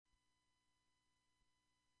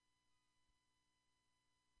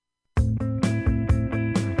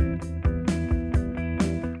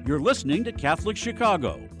You're listening to Catholic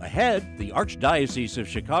Chicago. Ahead, the Archdiocese of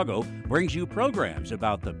Chicago brings you programs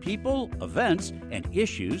about the people, events, and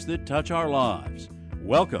issues that touch our lives.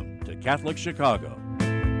 Welcome to Catholic Chicago.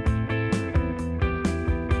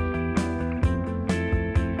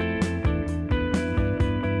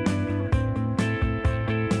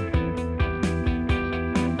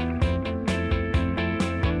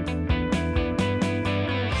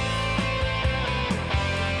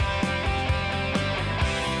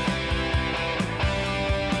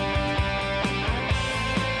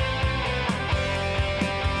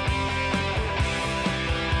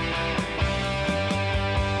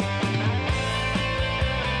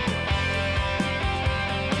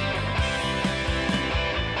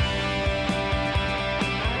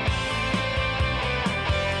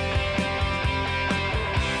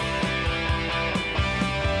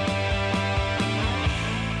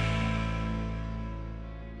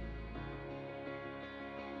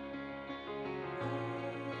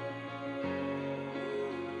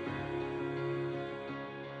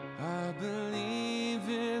 I believe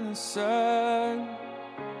in the sun.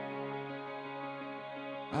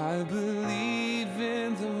 I believe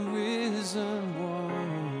in the risen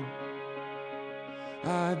one.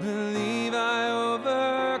 I believe I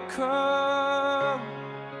overcome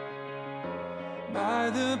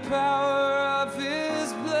by the power of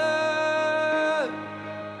his blood.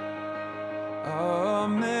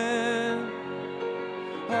 Amen.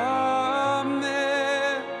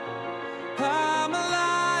 Amen. I'm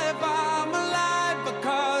alive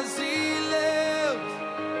because he lives.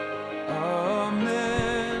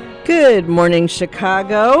 Amen. Good morning,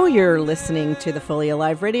 Chicago. You're listening to the Fully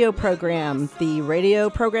Alive radio program, the radio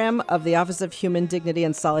program of the Office of Human Dignity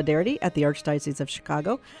and Solidarity at the Archdiocese of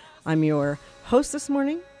Chicago. I'm your host this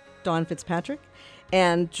morning, Dawn Fitzpatrick,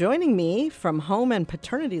 and joining me from home and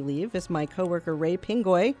paternity leave is my coworker, Ray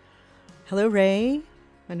Pingoy. Hello, Ray.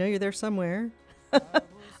 I know you're there somewhere.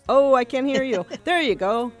 Oh, I can't hear you. There you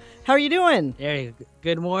go. How are you doing? There you go.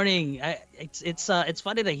 Good morning. It's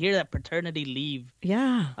funny to hear that paternity leave.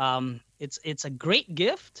 Yeah. It's a great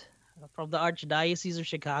gift from the Archdiocese of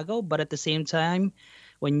Chicago, but at the same time,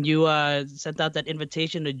 when you sent out that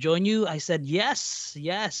invitation to join you, I said yes.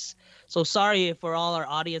 So sorry for all our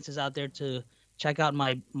audiences out there to check out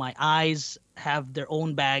my eyes have their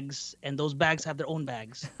own bags, and those bags have their own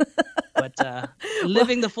bags. But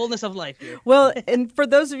living the fullness of life here. Well, and for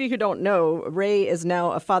those of you who don't know, Ray is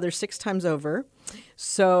now a father 6 times over.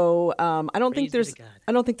 So I don't think there's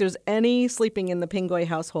any sleeping in the Pingoy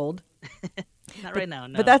household. Not right now,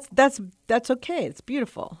 no. But that's okay. It's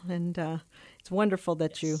beautiful, and it's wonderful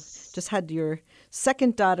that you just had your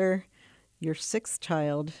second daughter, your 6th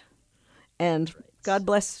child, and God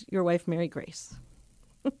bless your wife, Mary Grace.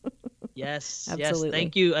 Yes, Absolutely. Yes.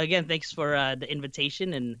 Thank you again. Thanks for the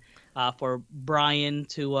invitation, and for Brian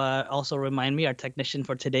to also remind me, our technician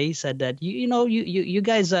for today. He said that you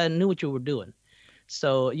guys knew what you were doing,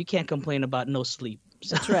 so you can't complain about no sleep.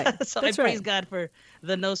 So, That's right. So That's I praise right. God for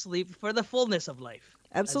the no sleep, for the fullness of life.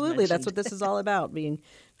 Absolutely, that's what this is all about: being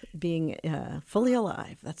fully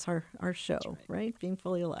alive. That's our show, right? Being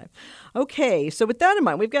fully alive. Okay, so with that in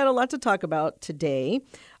mind, we've got a lot to talk about today.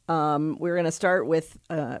 We're going to start with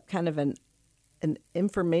kind of an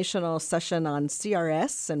informational session on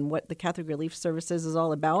CRS and what the Catholic Relief Services is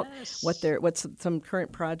all about, Yes. what some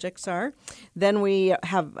current projects are. Then we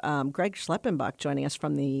have Greg Schleppenbach joining us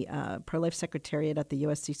from the Pro-Life Secretariat at the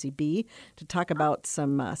USCCB to talk about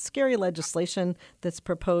some scary legislation that's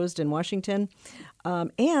proposed in Washington.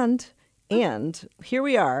 And here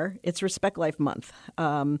we are. It's Respect Life Month.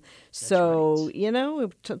 We'll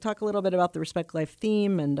talk a little bit about the Respect Life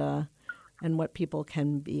theme and what people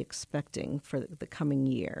can be expecting for the coming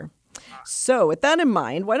year. So with that in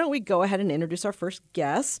mind, why don't we go ahead and introduce our first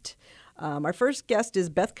guest. Our first guest is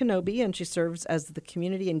Beth Kenobi, and she serves as the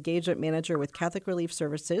Community Engagement Manager with Catholic Relief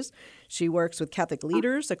Services. She works with Catholic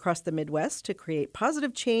leaders across the Midwest to create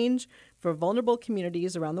positive change for vulnerable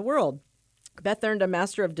communities around the world. Beth earned a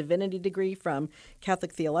Master of Divinity degree from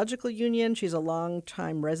Catholic Theological Union. She's a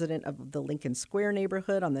longtime resident of the Lincoln Square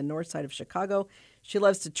neighborhood on the north side of Chicago. She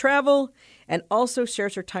loves to travel and also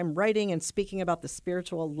shares her time writing and speaking about the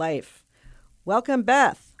spiritual life. Welcome,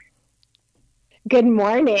 Beth. Good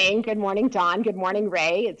morning. Good morning, Dawn. Good morning,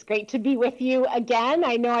 Ray. It's great to be with you again.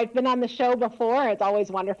 I know I've been on the show before. It's always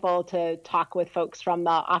wonderful to talk with folks from the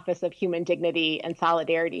Office of Human Dignity and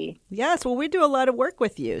Solidarity. Yes, well, we do a lot of work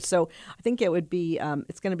with you. So I think it would be,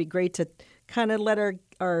 it's going to be great to kind of let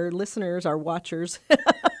our listeners, our watchers,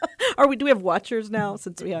 Do we have watchers now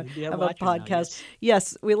since we have a podcast? Now,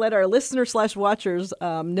 yes, we let our listeners/watchers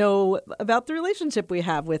know about the relationship we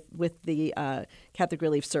have with the Catholic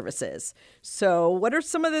Relief Services. So what are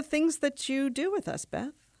some of the things that you do with us,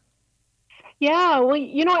 Beth? Yeah, well,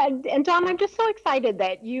 and Don, I'm just so excited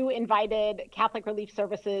that you invited Catholic Relief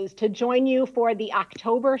Services to join you for the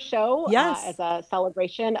October show as a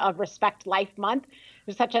celebration of Respect Life Month.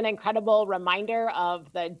 It's such an incredible reminder of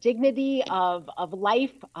the dignity of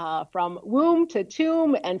life from womb to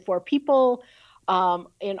tomb, and for people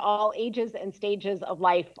in all ages and stages of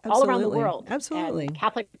life all around the world. Absolutely.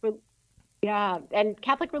 And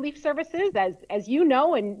Catholic Relief Services, as you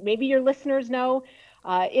know, and maybe your listeners know,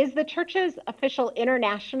 is the church's official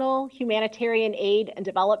international humanitarian aid and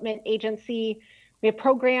development agency. We have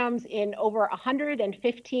programs in over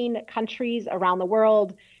 115 countries around the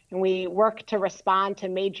world, and we work to respond to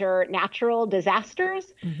major natural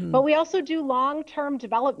disasters. But we also do long-term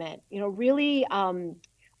development, really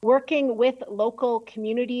working with local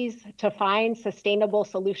communities to find sustainable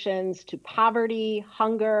solutions to poverty,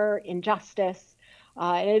 hunger, injustice.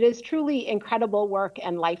 And it is truly incredible work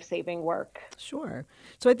and life-saving work. Sure.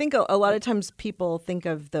 So I think a lot of times people think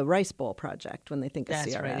of the Rice Bowl Project when they think of CRS.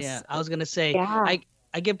 That's right, yeah. I was going to say,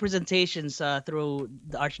 I give presentations through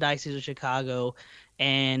the Archdiocese of Chicago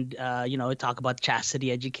and, talk about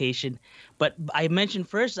chastity education. But I mentioned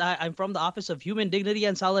first, I'm from the Office of Human Dignity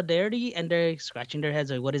and Solidarity, and they're scratching their heads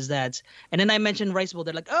like, what is that? And then I mentioned Rice Bowl.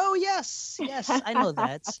 They're like, oh, yes, I know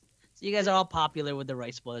that. You guys are all popular with the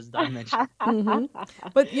Rice Bowl, as Don mentioned.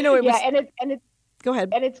 But it's go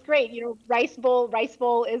ahead. And it's great. Rice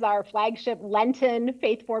Bowl is our flagship Lenten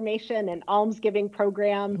faith formation and almsgiving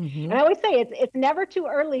program. And I always say it's never too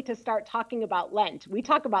early to start talking about Lent. We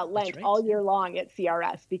talk about Lent all year long at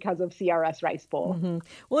CRS because of CRS Rice Bowl.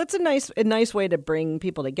 Well, it's a nice way to bring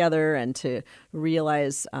people together and to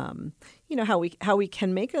realize, how we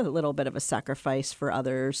can make a little bit of a sacrifice for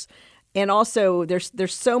others. And also,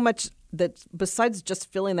 there's so much that besides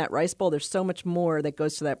just filling that rice bowl, there's so much more that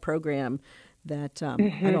goes to that program that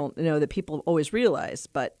I don't know that people always realize.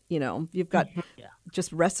 But, you've got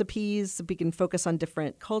just recipes. We can focus on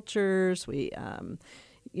different cultures. We,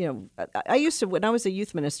 I used to, when I was a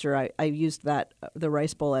youth minister, I used the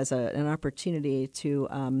rice bowl as an opportunity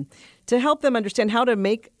to help them understand how to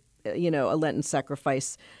make, a Lenten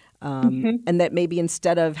sacrifice. And that maybe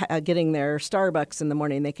instead of getting their Starbucks in the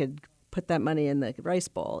morning, they could put that money in the rice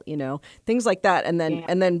bowl, things like that. And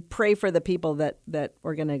then pray for the people that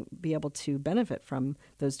are going to be able to benefit from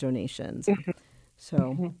those donations.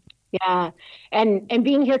 So. Yeah. And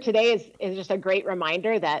being here today is just a great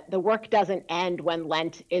reminder that the work doesn't end when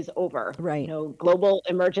Lent is over. Right. Global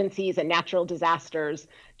emergencies and natural disasters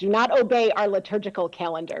do not obey our liturgical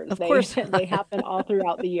calendars. Of course. They happen all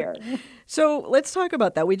throughout the year. So let's talk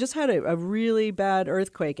about that. We just had a really bad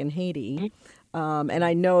earthquake in Haiti. And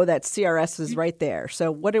I know that CRS is right there.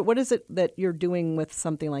 So what is it that you're doing with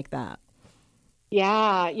something like that?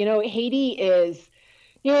 Yeah, Haiti is,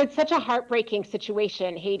 it's such a heartbreaking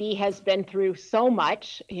situation. Haiti has been through so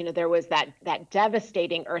much. There was that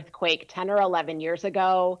devastating earthquake 10 or 11 years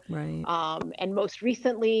ago. Right. And most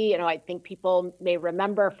recently, I think people may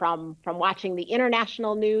remember from watching the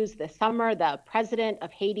international news this summer, the president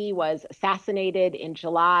of Haiti was assassinated in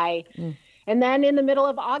July. And then in the middle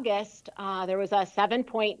of August, there was a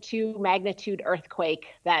 7.2 magnitude earthquake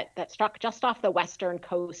that struck just off the western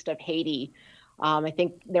coast of Haiti. I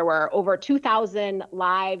think there were over 2,000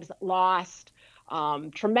 lives lost,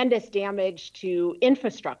 tremendous damage to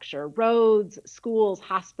infrastructure, roads, schools,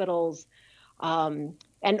 hospitals,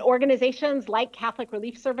 and organizations like Catholic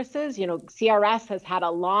Relief Services. CRS has had a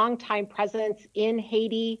long time presence in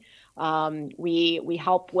Haiti. We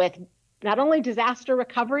help with not only disaster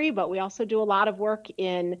recovery, but we also do a lot of work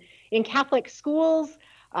in Catholic schools,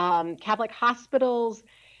 Catholic hospitals,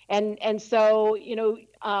 and so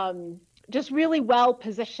just really well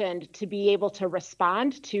positioned to be able to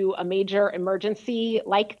respond to a major emergency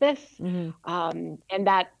like this, and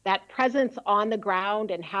that presence on the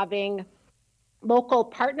ground and having local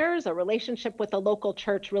partners, a relationship with a local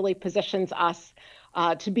church really positions us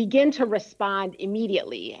to begin to respond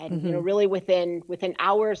immediately and really within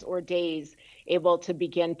hours or days able to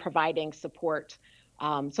begin providing support.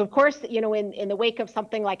 So of course, in the wake of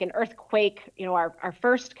something like an earthquake, our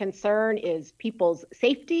first concern is people's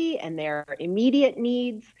safety and their immediate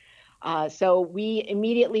needs. So we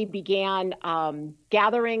immediately began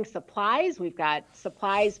gathering supplies. We've got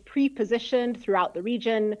supplies pre-positioned throughout the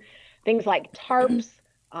region, things like tarps,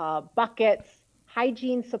 buckets,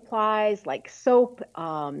 hygiene supplies like soap,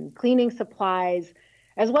 cleaning supplies,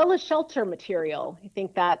 as well as shelter material. I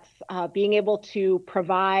think that's being able to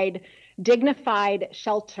provide dignified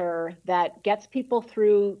shelter that gets people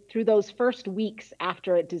through those first weeks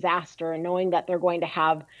after a disaster, and knowing that they're going to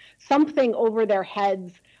have something over their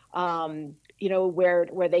heads,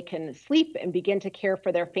 where they can sleep and begin to care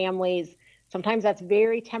for their families. Sometimes that's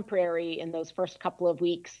very temporary in those first couple of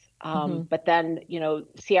weeks. But then,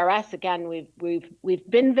 CRS, again, we've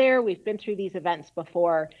been there, we've been through these events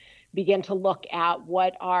before, begin to look at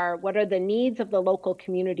what are the needs of the local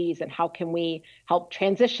communities and how can we help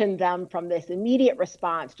transition them from this immediate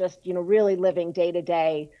response, just, really living day to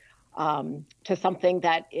day, to something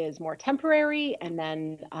that is more temporary, and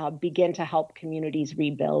then begin to help communities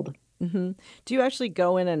rebuild. Mm-hmm. Do you actually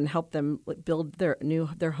go in and help them build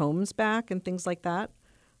their homes back and things like that?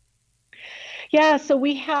 Yeah, so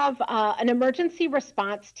we have an emergency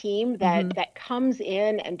response team that comes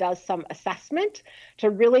in and does some assessment to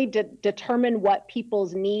really determine what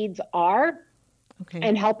people's needs are,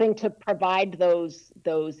 and helping to provide those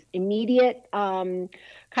immediate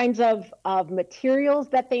kinds of materials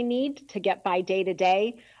that they need to get by day to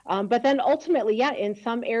day. But then ultimately, in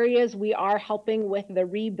some areas we are helping with the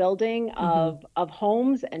rebuilding of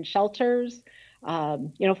homes and shelters.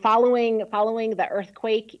 Following the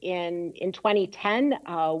earthquake in 2010,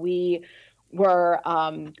 we were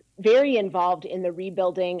very involved in the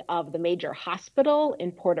rebuilding of the major hospital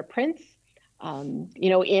in Port-au-Prince.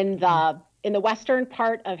 In the western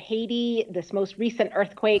part of Haiti, this most recent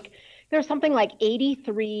earthquake, there's something like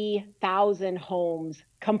 83,000 homes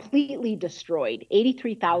completely destroyed.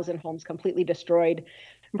 83,000 homes completely destroyed.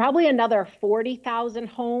 And probably another 40,000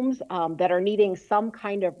 homes that are needing some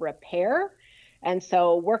kind of repair. And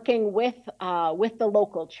so working with the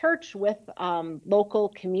local church, with local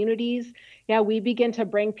communities, we begin to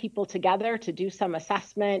bring people together to do some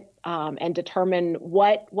assessment and determine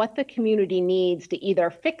what the community needs to either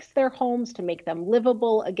fix their homes to make them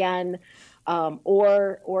livable again,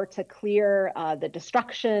 or to clear the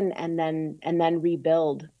destruction and then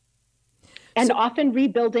rebuild. And often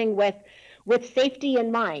rebuilding with safety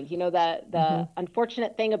in mind. The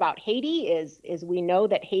unfortunate thing about Haiti is we know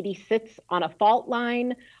that Haiti sits on a fault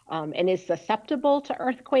line and is susceptible to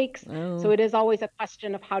earthquakes. So it is always a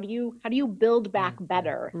question of how do you build back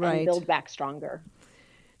better and build back stronger.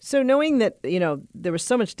 So knowing that, there was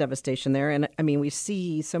so much devastation there, and I mean, we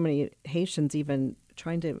see so many Haitians even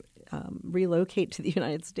trying to relocate to the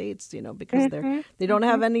United States, because they don't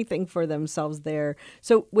have anything for themselves there.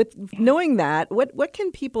 So with knowing that, what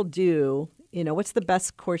can people do? What's the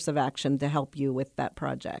best course of action to help you with that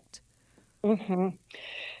project?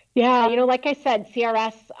 Yeah, like I said,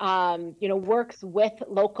 CRS, works with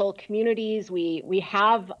local communities. We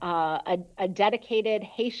have a dedicated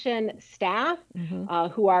Haitian staff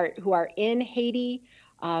who are in Haiti.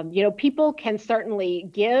 People can certainly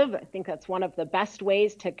give. I think that's one of the best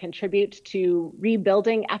ways to contribute to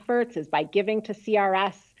rebuilding efforts is by giving to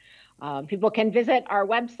CRS. People can visit our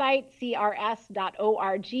website,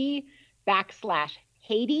 crs.org/Haiti,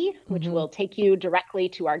 which will take you directly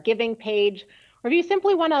to our giving page. Or if you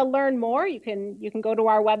simply want to learn more, you can go to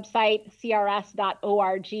our website,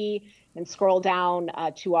 crs.org, and scroll down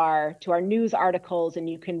to our news articles, and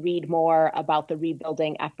you can read more about the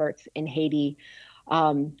rebuilding efforts in Haiti.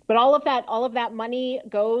 But all of that money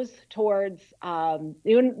goes towards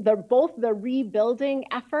both the rebuilding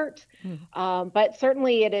effort, but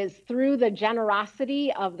certainly it is through the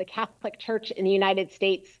generosity of the Catholic Church in the United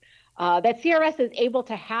States that CRS is able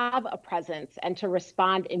to have a presence and to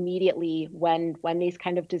respond immediately when these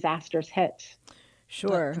kind of disasters hit.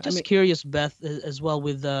 Sure. Just curious, Beth, as well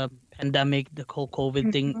with the pandemic, the whole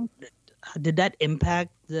COVID thing, did that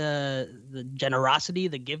impact the generosity,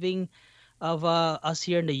 the giving of us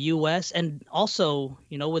here in the U.S. and also,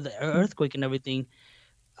 with the earthquake and everything,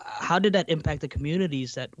 how did that impact the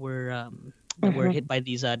communities that were hit by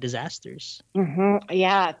these disasters?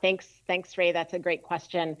 Yeah, thanks, Ray. That's a great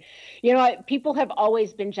question. People have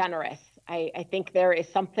always been generous. I think there is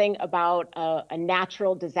something about a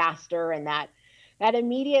natural disaster and that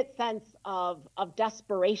immediate sense of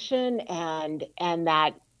desperation and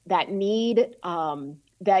that need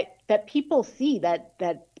that people see that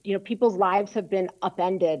people's lives have been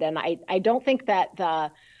upended. And I don't think that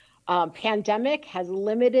the pandemic has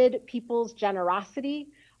limited people's generosity.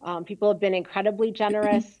 People have been incredibly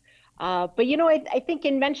generous. But, I think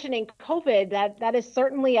in mentioning COVID, that is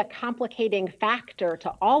certainly a complicating factor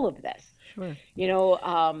to all of this. Sure.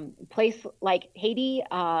 A place like Haiti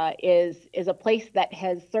is a place that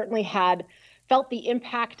has certainly felt the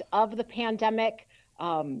impact of the pandemic.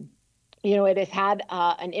 It has had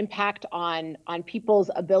an impact on people's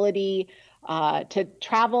ability to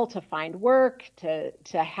travel, to find work, to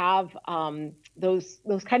have those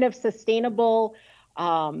kind of sustainable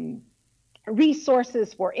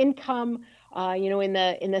resources for income. In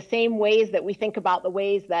the same ways that we think about the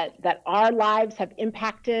ways that our lives have been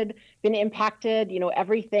impacted.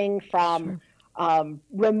 Everything from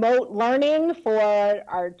remote learning for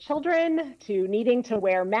our children to needing to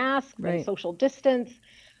wear masks and social distance.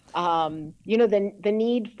 The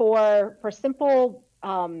need for simple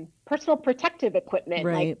personal protective equipment,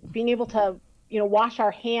 like being able to wash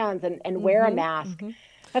our hands and wear a mask. Mm-hmm.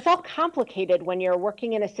 That's all complicated when you're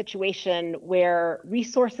working in a situation where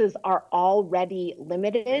resources are already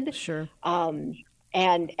limited. Sure.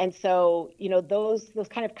 And so, those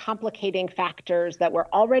kind of complicating factors that were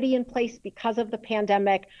already in place because of the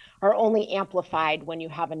pandemic are only amplified when you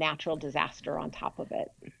have a natural disaster on top of it.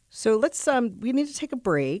 So let's we need to take a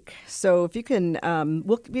break. So if you can,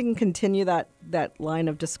 we can continue that line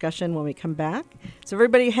of discussion when we come back. So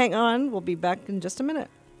everybody hang on. We'll be back in just a minute.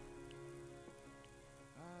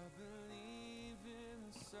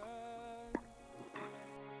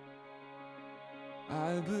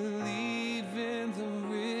 I believe in the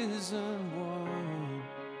risen one.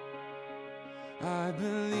 I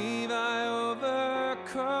believe I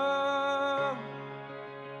overcome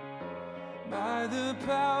by the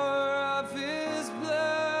power of his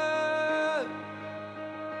blood.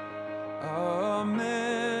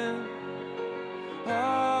 Amen.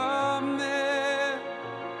 Amen.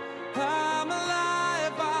 I'm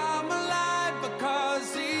alive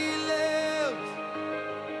because he lives.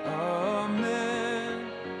 Amen.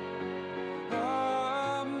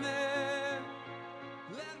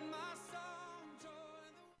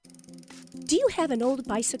 Do you have an old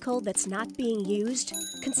bicycle that's not being used?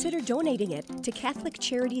 Consider donating it to Catholic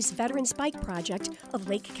Charities Veterans Bike Project of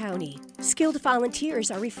Lake County. Skilled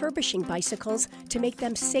volunteers are refurbishing bicycles to make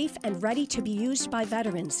them safe and ready to be used by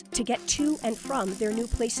veterans to get to and from their new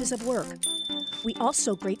places of work. We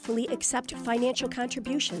also gratefully accept financial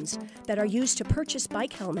contributions that are used to purchase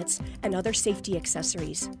bike helmets and other safety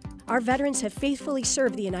accessories. Our veterans have faithfully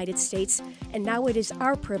served the United States, and now it is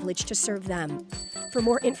our privilege to serve them. For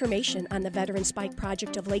more information on the Veterans Bike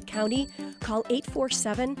Project of Lake County, call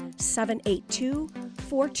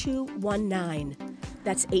 847-782-4219.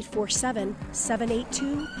 That's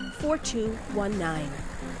 847-782-4219.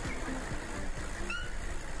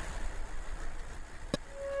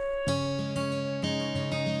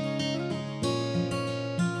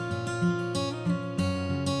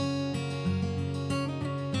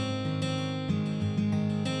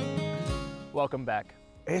 Welcome back.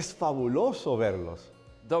 Es fabuloso verlos.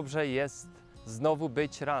 Dobrze jest znowu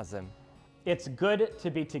być razem. It's good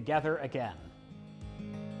to be together again.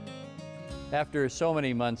 After so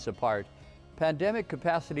many months apart, pandemic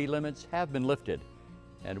capacity limits have been lifted,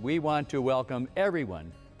 and we want to welcome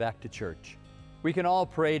everyone back to church. We can all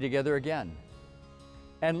pray together again.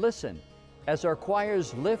 And listen as our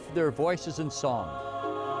choirs lift their voices in song.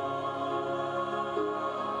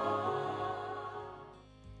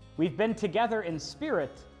 We've been together in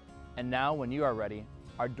spirit. And now, when you are ready,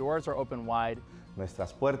 our doors are open wide.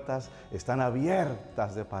 Nuestras puertas están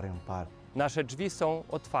abiertas de par en par. Nasze drzwi są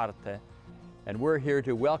otwarte. And we're here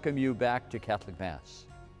to welcome you back to Catholic Mass.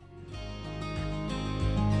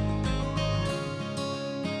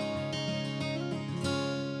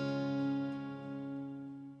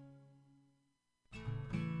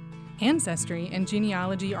 Ancestry and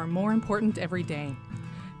genealogy are more important every day.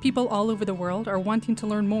 People all over the world are wanting to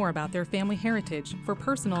learn more about their family heritage for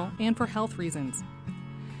personal and for health reasons.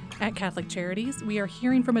 At Catholic Charities, we are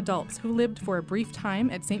hearing from adults who lived for a brief time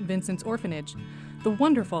at St. Vincent's Orphanage, the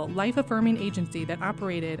wonderful life-affirming agency that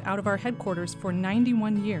operated out of our headquarters for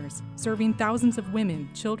 91 years, serving thousands of women,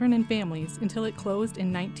 children, and families until it closed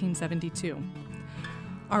in 1972.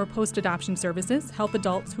 Our post-adoption services help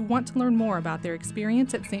adults who want to learn more about their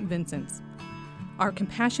experience at St. Vincent's. Our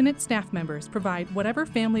compassionate staff members provide whatever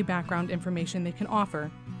family background information they can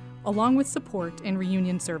offer, along with support and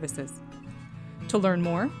reunion services. To learn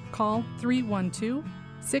more, call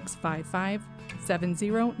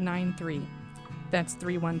 312-655-7093. That's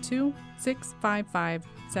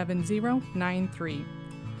 312-655-7093.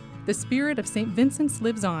 The spirit of St. Vincent's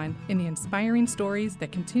lives on in the inspiring stories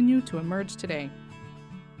that continue to emerge today.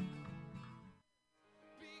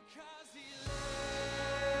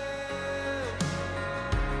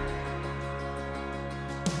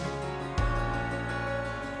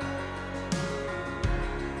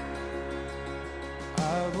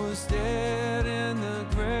 I was dead in the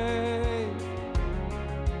grave.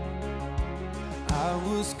 I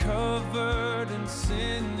was covered in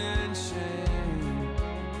sin and shame.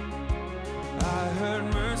 I heard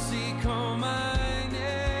mercy come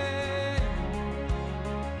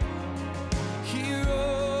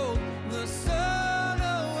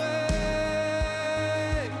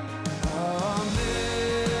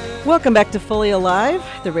Welcome back to Fully Alive,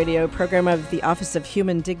 the radio program of the Office of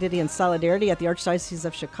Human Dignity and Solidarity at the Archdiocese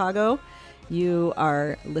of Chicago. You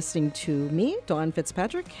are listening to me, Dawn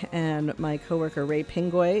Fitzpatrick, and my coworker Ray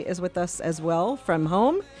Pingoy is with us as well from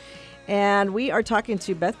home. And we are talking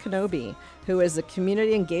to Beth Kenobi, who is the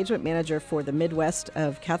Community Engagement Manager for the Midwest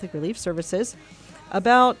of Catholic Relief Services,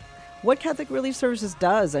 about what Catholic Relief Services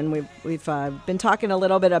does. And we've been talking a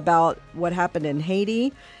little bit about what happened in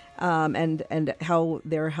Haiti, and how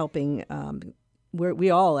they're helping.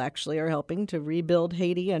 We all actually are helping to rebuild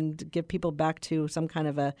Haiti and give people back to some kind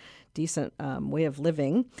of a decent way of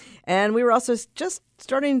living. And we were also just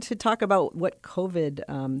starting to talk about what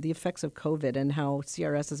COVID, the effects of COVID, and how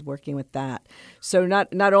CRS is working with that. So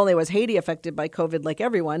not only was Haiti affected by COVID like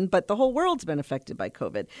everyone, but the whole world's been affected by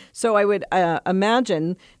COVID. So I would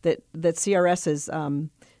imagine that CRS is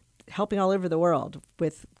helping all over the world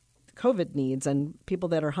with COVID needs and people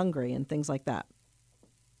that are hungry and things like that.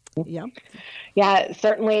 Yeah. Yeah,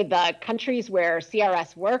 certainly the countries where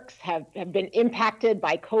CRS works have been impacted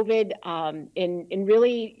by COVID in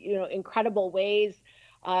really, incredible ways.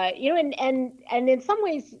 And in some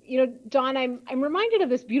ways, Dawn, I'm reminded of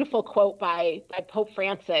this beautiful quote by Pope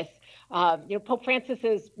Francis. Pope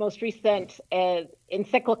Francis's most recent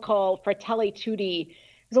encyclical Fratelli Tutti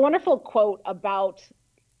is a wonderful quote about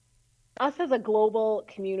us as a global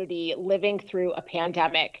community living through a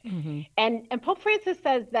pandemic. Mm-hmm. And Pope Francis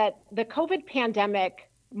says that the COVID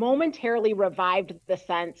pandemic momentarily revived the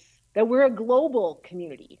sense that we're a global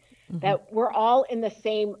community, mm-hmm. that we're all in the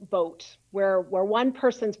same boat, where one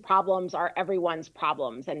person's problems are everyone's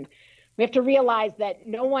problems. And we have to realize that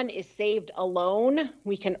no one is saved alone.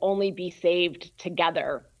 We can only be saved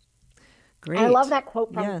together. Great. And I love that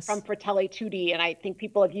quote from Fratelli Tutti. And I think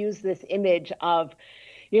people have used this image of,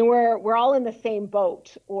 we're all in the same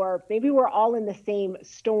boat, or maybe we're all in the same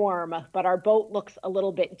storm, but our boat looks a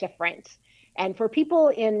little bit different. And for people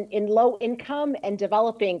in low income and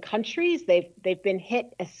developing countries, they've been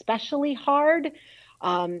hit especially hard.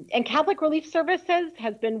 And Catholic Relief Services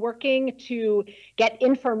has been working to get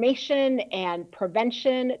information and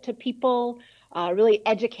prevention to people, really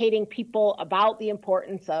educating people about the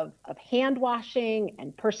importance of hand washing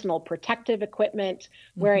and personal protective equipment,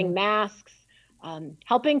 mm-hmm. wearing masks.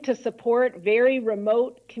 Helping to support very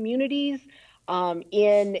remote communities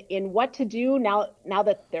in what to do now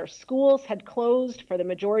that their schools had closed for the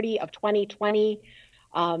majority of 2020.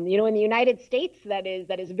 In the United States, that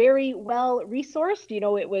is very well resourced.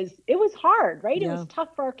 It was hard, right? Yeah. It was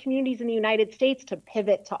tough for our communities in the United States to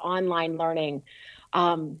pivot to online learning.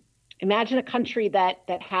 Imagine a country that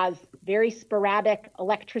has very sporadic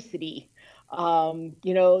electricity.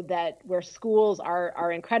 That where schools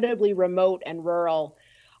are incredibly remote and rural.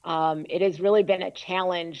 It has really been a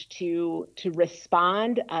challenge to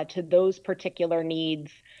respond to those particular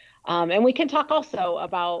needs. And we can talk also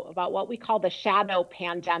about what we call the shadow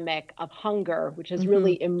pandemic of hunger, which has mm-hmm.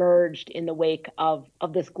 really emerged in the wake of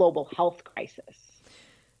this global health crisis.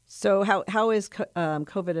 So how is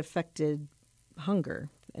COVID affected hunger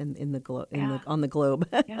in the globe on the globe?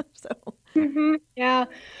 Yeah. Mm-hmm. Yeah.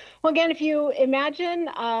 Well, again, if you imagine,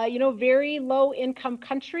 very low income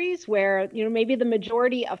countries where, maybe the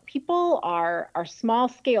majority of people are small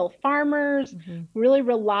scale farmers, mm-hmm. really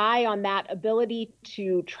rely on that ability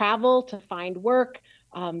to travel, to find work.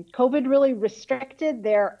 COVID really restricted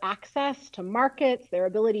their access to markets, their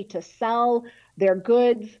ability to sell their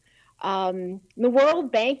goods. The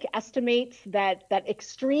World Bank estimates that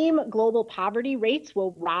extreme global poverty rates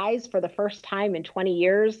will rise for the first time in 20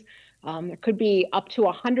 years. There could be up to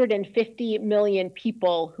 150 million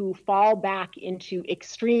people who fall back into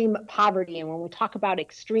extreme poverty. And when we talk about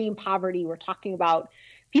extreme poverty, we're talking about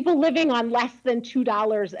people living on less than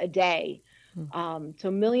 $2 a day. So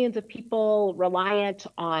millions of people reliant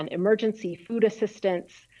on emergency food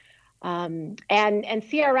assistance. And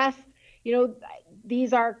CRS,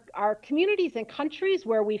 these are communities and countries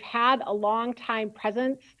where we've had a long time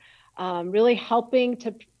presence, really helping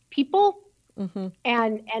to people mm-hmm.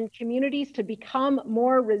 and communities to become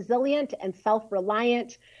more resilient and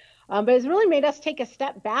self-reliant. But it's really made us take a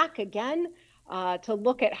step back again to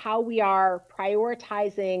look at how we are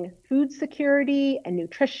prioritizing food security and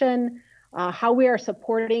nutrition, how we are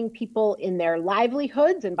supporting people in their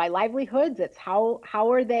livelihoods. And by livelihoods, it's how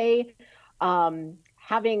are they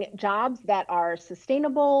having jobs that are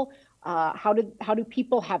sustainable? How do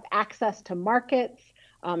people have access to markets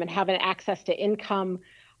and having access to income?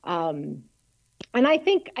 And I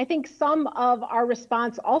think some of our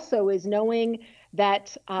response also is knowing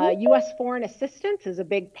that U.S. foreign assistance is a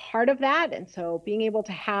big part of that. And so being able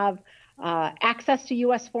to have access to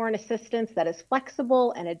U.S. foreign assistance that is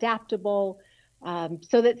flexible and adaptable,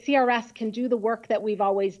 so that CRS can do the work that we've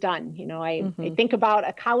always done. I think about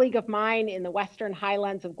a colleague of mine in the Western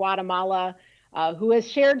Highlands of Guatemala who has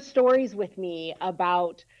shared stories with me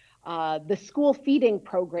about the school feeding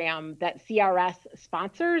program that CRS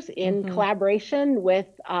sponsors in collaboration with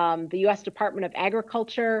the U.S. Department of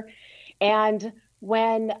Agriculture. And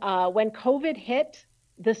when COVID hit,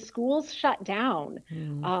 the schools shut down.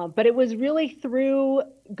 But it was really through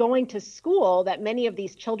going to school that many of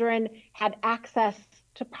these children had access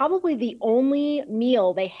to probably the only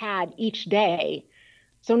meal they had each day.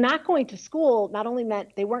 So not going to school not only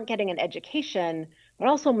meant they weren't getting an education, but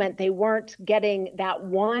also meant they weren't getting that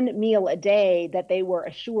one meal a day that they were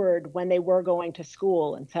assured when they were going to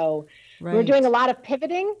school. And so we're doing a lot of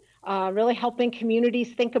pivoting, really helping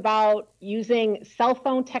communities think about using cell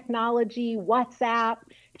phone technology, WhatsApp,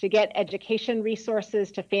 to get education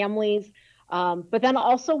resources to families, but then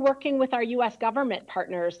also working with our U.S. government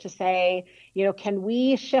partners to say, can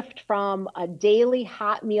we shift from a daily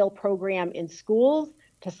hot meal program in schools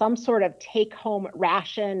to some sort of take-home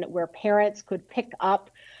ration where parents could pick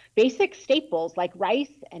up basic staples like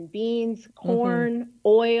rice and beans, corn,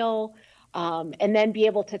 oil, and then be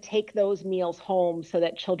able to take those meals home so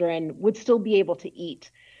that children would still be able to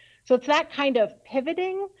eat. So it's that kind of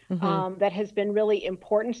pivoting that has been really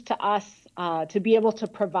important to us to be able to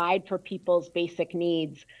provide for people's basic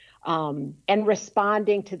needs and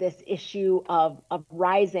responding to this issue of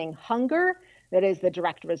rising hunger that is the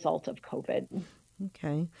direct result of COVID.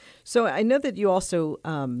 Okay. So I know that you also,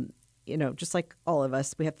 just like all of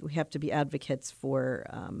us, we have to be advocates for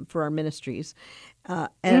our ministries,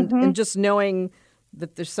 and just knowing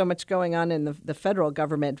that there's so much going on in the federal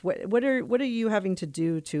government. What are you having to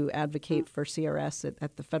do to advocate for CRS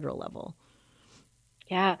at the federal level?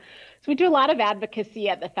 Yeah, so we do a lot of advocacy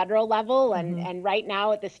at the federal level, and right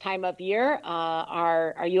now at this time of year,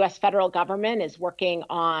 our U.S. federal government is working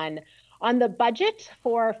on the budget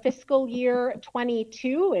for fiscal year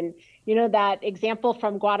 22. And, that example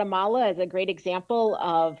from Guatemala is a great example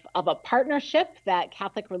of a partnership that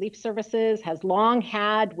Catholic Relief Services has long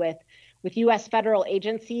had with U.S. federal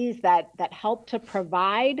agencies that help to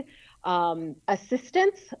provide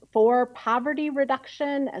assistance for poverty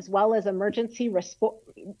reduction as well as emergency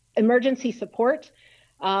support.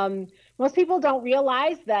 Most people don't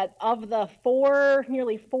realize that of the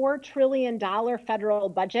nearly $4 trillion federal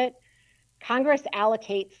budget, Congress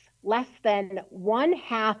allocates less than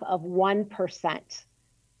 0.5%,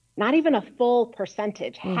 not even a full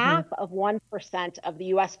percentage. Half of 1% of the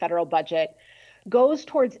U.S. federal budget goes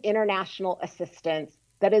towards international assistance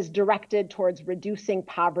that is directed towards reducing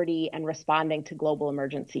poverty and responding to global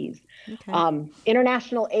emergencies. Okay.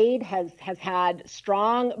 International aid has had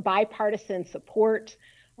strong bipartisan support,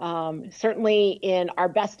 certainly in our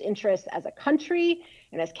best interests as a country.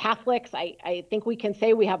 And as Catholics, I think we can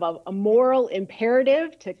say we have a moral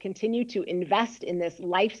imperative to continue to invest in this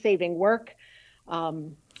life-saving work.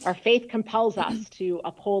 Our faith compels us to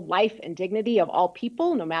uphold life and dignity of all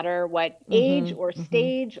people, no matter what age or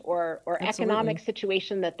stage or economic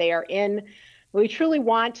situation that they are in. We truly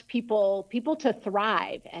want people to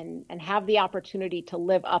thrive and have the opportunity to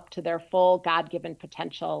live up to their full God-given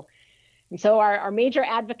potential. And so our major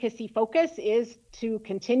advocacy focus is to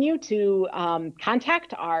continue to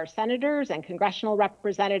contact our senators and congressional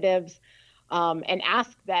representatives and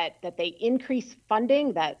ask that they increase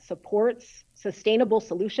funding that supports sustainable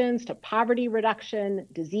solutions to poverty reduction,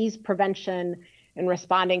 disease prevention, and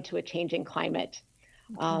responding to a changing climate.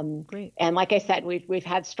 Great. And like I said, we've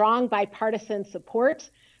had strong bipartisan support,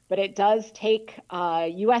 but it does take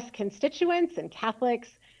U.S. constituents and Catholics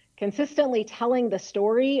consistently telling the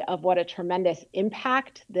story of what a tremendous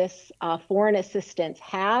impact this foreign assistance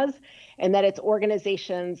has, and that it's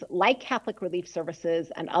organizations like Catholic Relief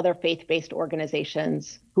Services and other faith-based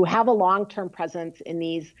organizations who have a long-term presence in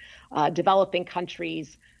these developing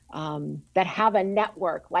countries that have a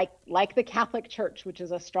network like the Catholic Church, which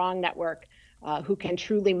is a strong network, who can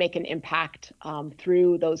truly make an impact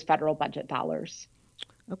through those federal budget dollars.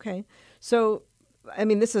 Okay. So, I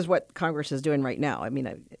mean, this is what Congress is doing right now. I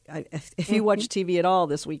mean, if you watch TV at all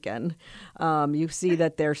this weekend, you see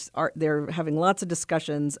that they're having lots of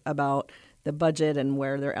discussions about the budget and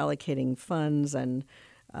where they're allocating funds and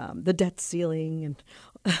the debt ceiling, and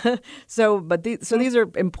so these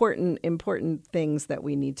are important things that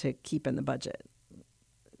we need to keep in the budget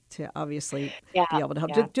to obviously be able to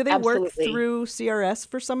help. Do they absolutely work through CRS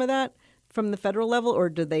for some of that from the federal level, or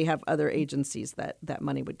do they have other agencies that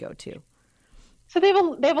money would go to? So they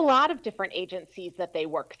have a lot of different agencies that they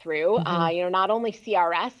work through. Not only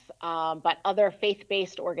CRS, but other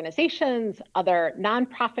faith-based organizations, other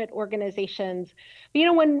nonprofit organizations.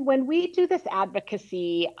 But, when we do this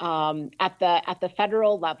advocacy at the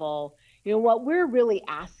federal level, what we're really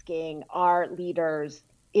asking our leaders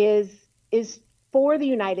is for the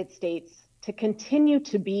United States to continue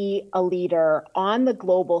to be a leader on the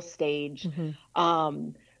global stage,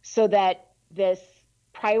 so that this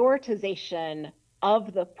prioritization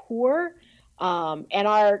of the poor and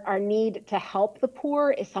our need to help the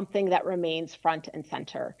poor is something that remains front and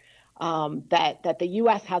center. That the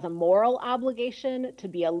U.S. has a moral obligation to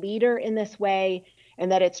be a leader in this way,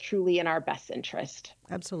 and that it's truly in our best interest.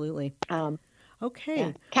 Absolutely. Okay.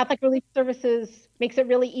 Yeah. Catholic Relief Services makes it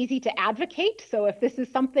really easy to advocate. So if this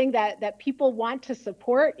is something that people want to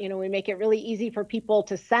support, we make it really easy for people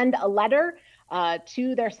to send a letter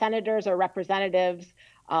to their senators or representatives.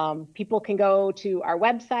 People can go to our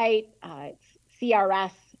website. It's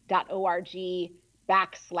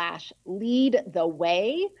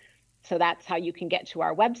crs.org/lead-the-way. So that's how you can get to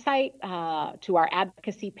our website, to our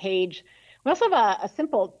advocacy page. We also have a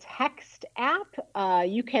simple text app.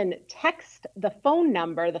 You can text the phone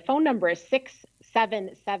number. The phone number is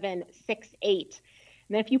 67768.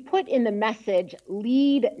 And then if you put in the message,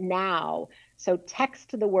 lead now, so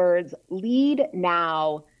text the words lead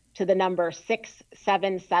now to the number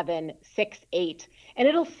 67768. And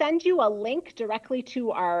it'll send you a link directly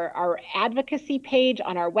to our advocacy page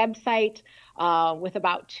on our website. With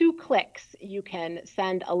about 2 clicks, you can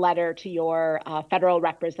send a letter to your federal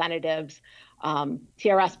representatives.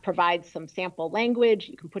 TRS provides some sample language.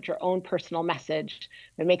 You can put your own personal message.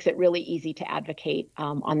 It makes it really easy to advocate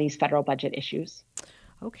on these federal budget issues.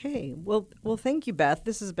 Okay. Well, thank you, Beth.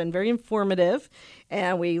 This has been very informative,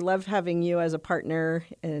 and we love having you as a partner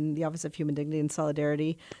in the Office of Human Dignity and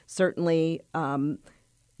Solidarity. Certainly,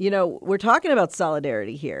 we're talking about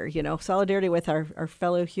solidarity here, solidarity with our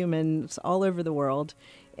fellow humans all over the world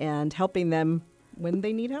and helping them when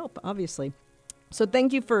they need help, obviously. So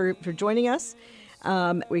thank you for joining us.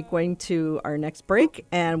 We're going to our next break,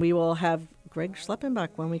 and we will have Greg Schleppenbach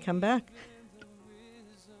when we come back.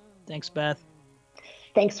 Thanks, Beth.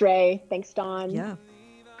 Thanks, Ray. Thanks, Dawn. Yeah.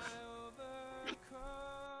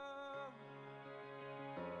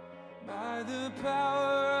 By the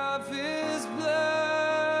power of his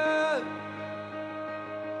blood.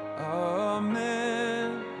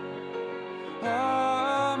 Amen.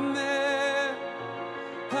 Amen.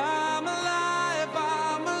 I'm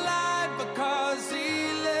alive because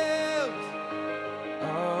he lives.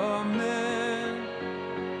 Amen.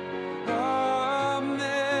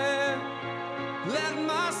 Amen. Let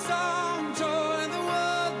my song join the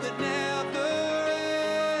world that never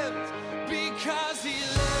ends, because he lives.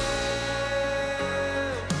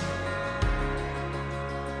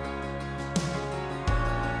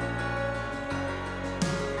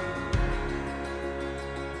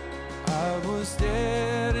 I was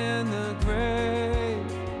dead in the grave.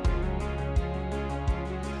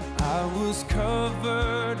 I was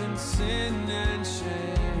covered in sin and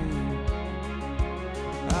shame.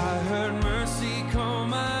 I heard mercy call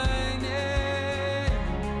my name.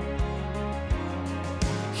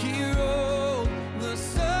 He rolled the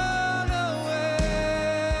sun away.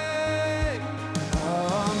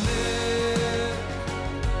 Amen.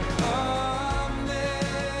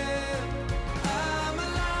 Amen. I'm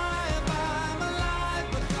alive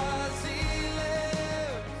because he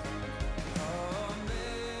lives.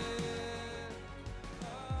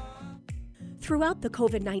 Throughout the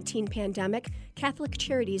COVID-19 pandemic, Catholic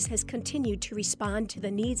Charities has continued to respond to the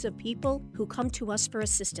needs of people who come to us for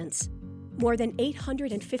assistance. More than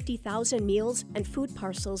 850,000 meals and food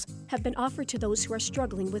parcels have been offered to those who are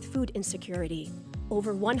struggling with food insecurity.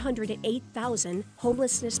 Over 108,000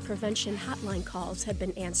 homelessness prevention hotline calls have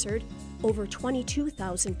been answered. Over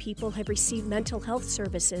 22,000 people have received mental health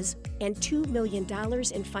services, and $2 million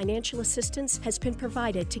in financial assistance has been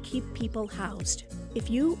provided to keep people housed. If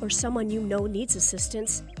you or someone you know needs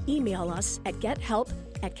assistance, email us at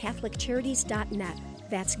gethelp@catholiccharities.net.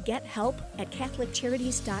 That's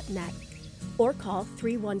gethelp@catholiccharities.net. Or call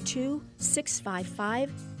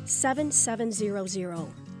 312-655-7700.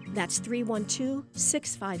 That's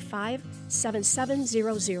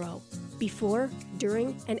 312-655-7700. Before,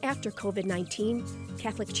 during, and after COVID-19,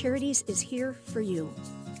 Catholic Charities is here for you.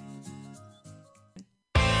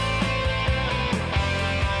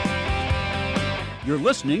 You're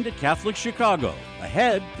listening to Catholic Chicago.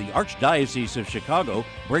 Ahead, the Archdiocese of Chicago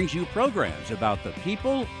brings you programs about the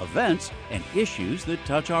people, events, and issues that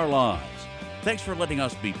touch our lives. Thanks for letting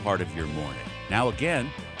us be part of your morning. Now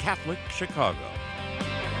again, Catholic Chicago.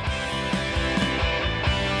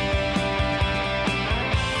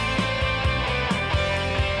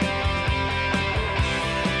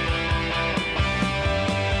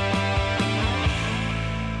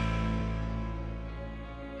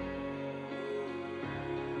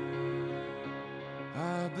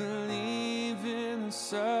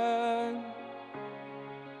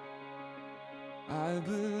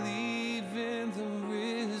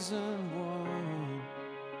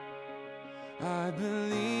 I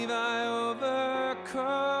believe I overcome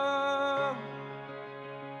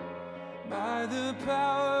by the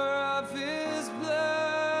power of his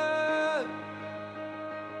blood.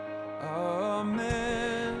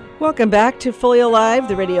 Amen. Welcome back to Fully Alive,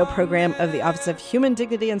 the radio program of the Office of Human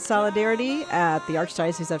Dignity and Solidarity at the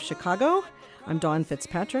Archdiocese of Chicago. I'm Dawn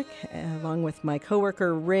Fitzpatrick, along with my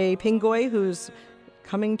coworker Ray Pingoy, who's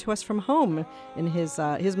coming to us from home in his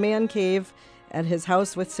man cave at his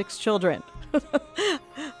house with 6 children.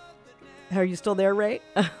 Are you still there, Ray?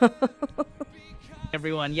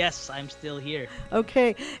 Everyone, yes, I'm still here.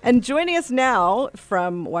 Okay, and joining us now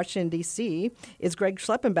from Washington, D.C. is Greg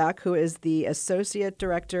Schleppenbach, who is the Associate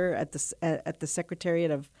Director at the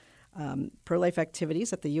Secretariat of Pro-Life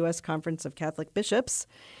Activities at the U.S. Conference of Catholic Bishops,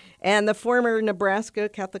 and the former Nebraska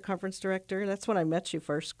Catholic Conference Director. That's when I met you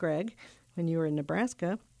first, Greg, when you were in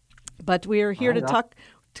Nebraska. But we are here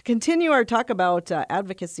to continue our talk about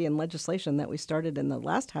advocacy and legislation that we started in the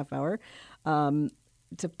last half hour,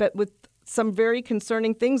 with some very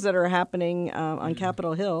concerning things that are happening on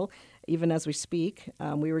Capitol Hill, even as we speak.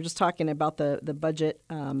 We were just talking about the budget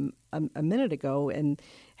a minute ago and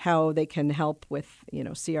how they can help with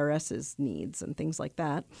CRS's needs and things like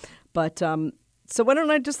that. But so why don't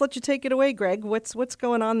I just let you take it away, Greg? What's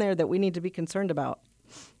going on there that we need to be concerned about?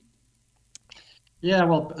 Yeah,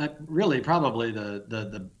 well, really, probably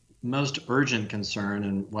the most urgent concern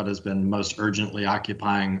and what has been most urgently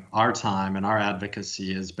occupying our time and our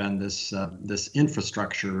advocacy has been this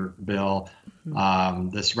infrastructure bill,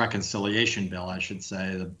 this reconciliation bill, I should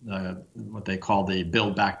say, what they call the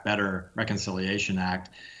Build Back Better Reconciliation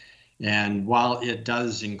Act. And while it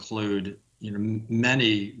does include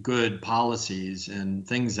many good policies and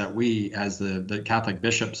things that we, as the Catholic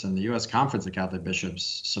bishops and the U.S. Conference of Catholic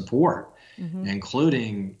Bishops, support,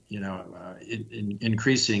 including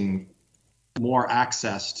increasing more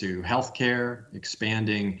access to healthcare,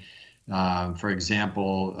 expanding, for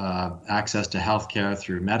example, access to healthcare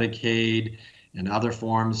through Medicaid and other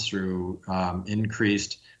forms, through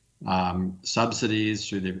increased subsidies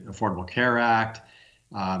through the Affordable Care Act.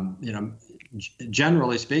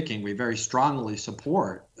 Generally speaking, we very strongly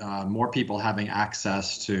support more people having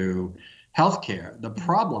access to healthcare. The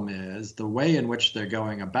problem is the way in which they're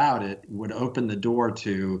going about it would open the door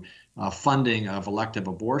to funding of elective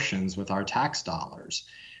abortions with our tax dollars.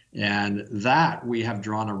 And that we have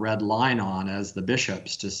drawn a red line on as the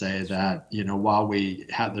bishops to say that, while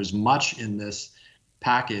there's much in this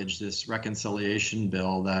package, this reconciliation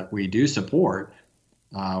bill that we do support,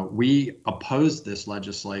 we oppose this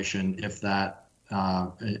legislation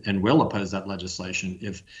and will oppose that legislation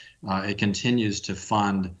if it continues to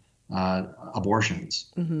fund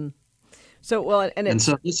abortions. Mm-hmm.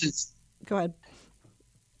 So this is. Go ahead.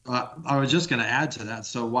 I was just going to add to that.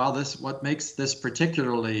 So while what makes this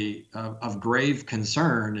particularly of grave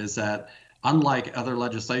concern is that, unlike other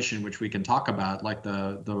legislation which we can talk about, like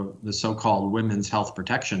the so-called Women's Health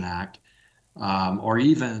Protection Act, or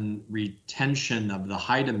even retention of the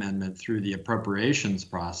Hyde Amendment through the appropriations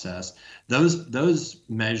process, those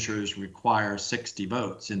measures require 60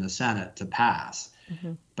 votes in the Senate to pass.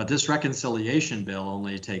 But this reconciliation bill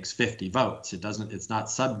only takes 50 votes. It's not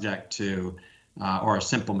subject to, or a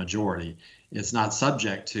simple majority. It's not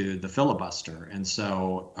subject to the filibuster. And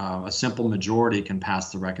so a simple majority can pass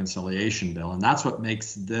the reconciliation bill. And that's what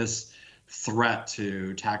makes this threat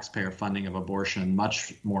to taxpayer funding of abortion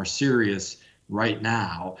much more serious right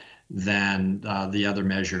now than the other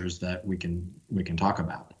measures that we can talk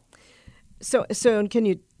about. So can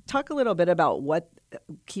you talk a little bit about what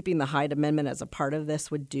keeping the Hyde Amendment as a part of this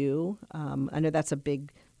would do? I know that's a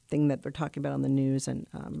big thing that they're talking about on the news, and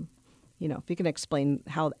if you can explain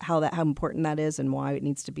how important that is and why it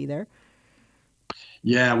needs to be there.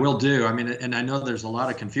 Yeah, will do. I mean, and I know there's a lot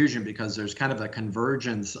of confusion because there's kind of a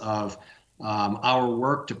convergence of our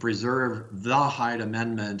work to preserve the Hyde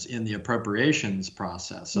Amendment in the appropriations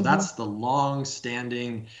process. So that's the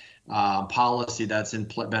long-standing policy that's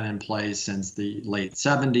been in place since the late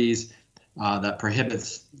 70s that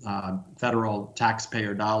prohibits federal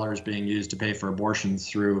taxpayer dollars being used to pay for abortions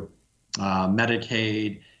through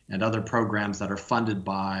Medicaid and other programs that are funded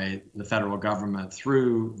by the federal government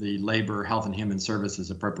through the Labor, Health and Human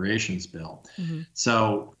Services Appropriations Bill.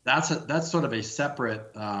 So that's sort of a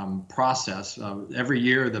separate process. Every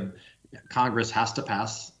year, the Congress has to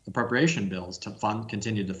pass appropriation bills to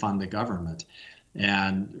continue to fund the government.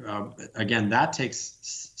 And again, that takes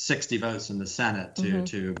 60 votes in the Senate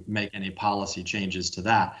to make any policy changes to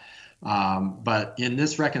that. But in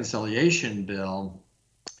this reconciliation bill,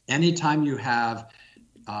 anytime you have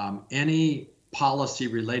any policy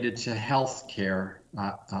related to health care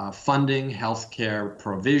funding, health care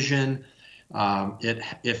provision,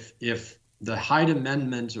 if the Hyde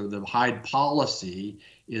Amendment or the Hyde policy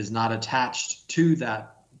is not attached to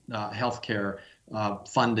that healthcare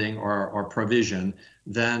funding or provision,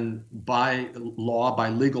 then by law, by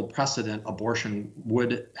legal precedent, abortion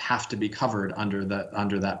would have to be covered under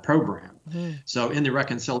that program. Mm-hmm. So in the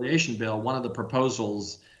reconciliation bill, one of the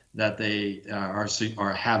proposals that they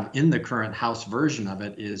have in the current House version of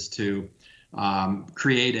it is to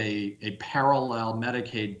create a parallel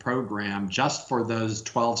Medicaid program just for those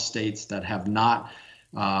 12 states that have not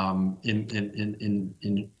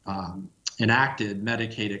enacted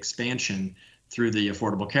Medicaid expansion through the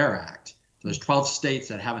Affordable Care Act. So there's 12 states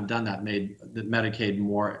that haven't done that, made Medicaid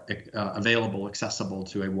more available, accessible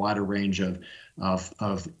to a wider range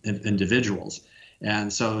of individuals.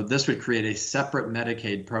 And so this would create a separate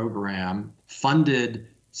Medicaid program funded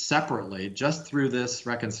separately just through this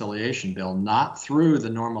reconciliation bill, not through the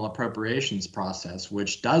normal appropriations process,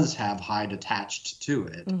 which does have Hyde attached to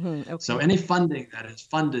it. Mm-hmm, okay. So any funding that is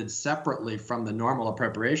funded separately from the normal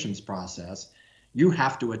appropriations process, you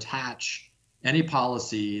have to attach any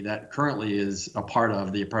policy that currently is a part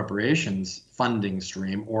of the appropriations funding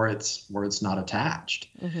stream, or it's not attached.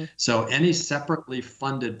 Mm-hmm. So any separately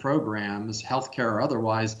funded programs, healthcare or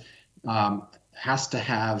otherwise, has to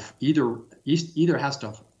have either has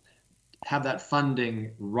to have that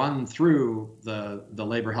funding run through the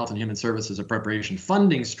Labor, Health, and Human Services appropriation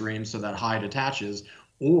funding stream so that Hyde attaches,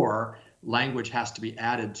 or language has to be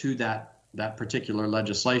added to that particular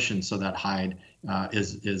legislation so that Hyde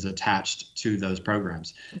is attached to those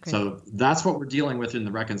programs. Okay. So that's what we're dealing with in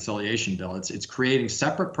the reconciliation bill. It's creating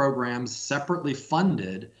separate programs, separately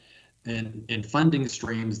funded in funding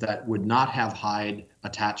streams that would not have Hyde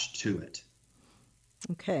attached to it.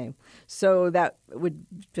 Okay, so that would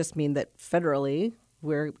just mean that federally,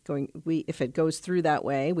 if it goes through that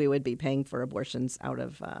way, we would be paying for abortions out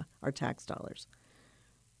of our tax dollars.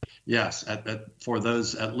 Yes, for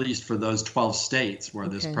those, at least for those 12 states where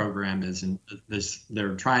this program is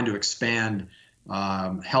they're trying to expand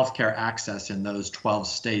healthcare access in those 12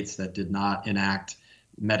 states that did not enact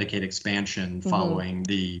Medicaid expansion following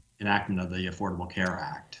the enactment of the Affordable Care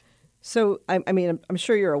Act. So, I'm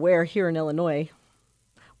sure you're aware here in Illinois,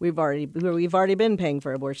 we've already been paying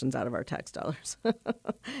for abortions out of our tax dollars.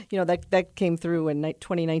 That came through in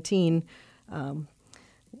 2019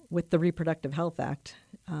 with the Reproductive Health Act,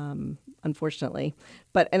 unfortunately.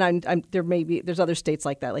 But there's other states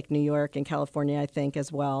like that, like New York and California, I think,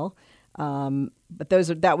 as well. But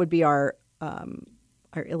that would be our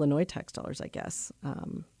Illinois tax dollars, I guess.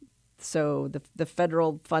 So the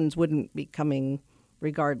federal funds wouldn't be coming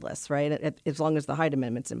regardless, right? As long as the Hyde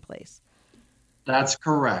Amendment's in place. That's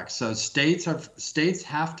correct. So states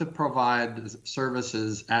have to provide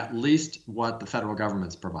services at least what the federal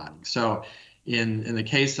government's providing. So in the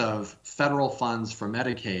case of federal funds for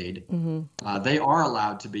Medicaid, they are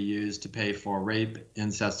allowed to be used to pay for rape,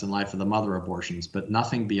 incest, and life of the mother abortions, but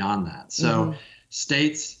nothing beyond that. So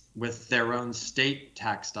states with their own state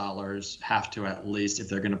tax dollars have to, at least if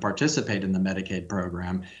they're going to participate in the Medicaid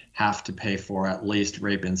program, have to pay for at least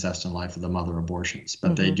rape, incest, and life of the mother abortions.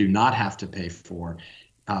 But they do not have to pay for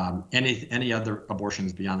any other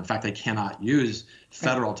abortions beyond. In fact, they cannot use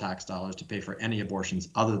federal tax dollars to pay for any abortions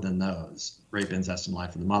other than those, rape, incest, and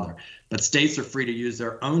life of the mother. But states are free to use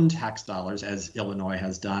their own tax dollars, as Illinois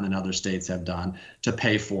has done and other states have done, to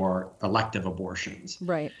pay for elective abortions.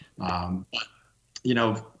 Right. But,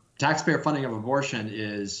 taxpayer funding of abortion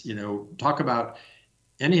is, talk about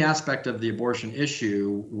any aspect of the abortion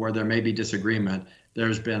issue where there may be disagreement.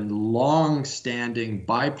 There's been long-standing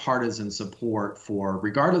bipartisan support for,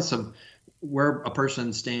 regardless of where a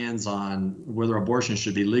person stands on whether abortion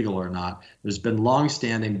should be legal or not, there's been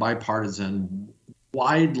long-standing bipartisan,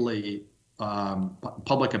 widely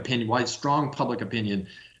public opinion, strong public opinion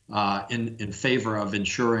in favor of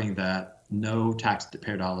ensuring that no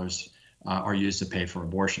taxpayer dollars are used to pay for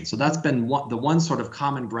abortion. So that's been the one sort of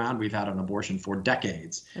common ground we've had on abortion for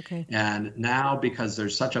decades. Okay. And now, because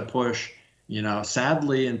there's such a push,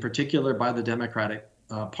 sadly, in particular by the Democratic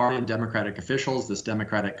Party and Democratic officials, this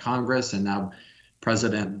Democratic Congress, and now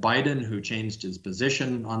President Biden, who changed his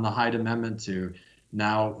position on the Hyde Amendment to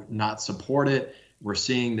now not support it, we're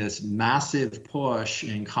seeing this massive push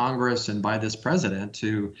in Congress and by this president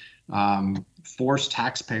to force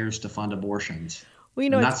taxpayers to fund abortions.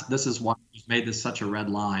 Well, this is why we've made this such a red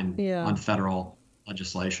line on federal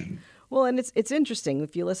legislation. Well, and it's interesting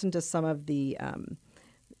if you listen to some of the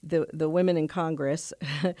women in Congress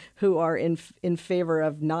who are in favor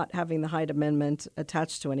of not having the Hyde Amendment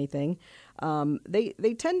attached to anything.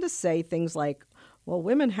 They tend to say things like, "Well,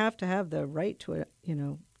 women have to have the right to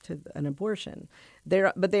an abortion.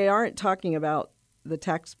 But they aren't talking about the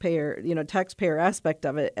taxpayer aspect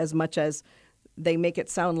of it as much as they make it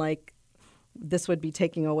sound like this would be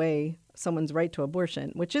taking away someone's right to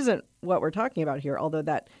abortion, which isn't what we're talking about here, although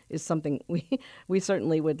that is something we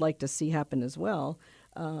certainly would like to see happen as well.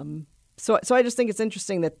 So I just think it's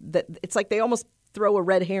interesting that it's like they almost throw a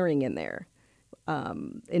red herring in there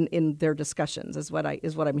in their discussions is what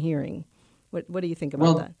I'm hearing. What do you think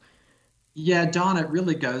about that? Yeah, Dawn, it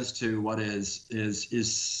really goes to what is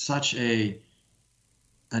such an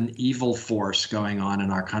evil force going on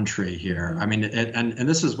in our country here. I mean, and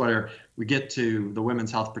this is where we get to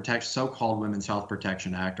the so-called Women's Health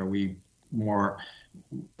Protection Act, or we more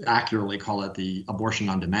accurately call it the Abortion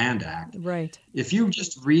on Demand Act. Right. If you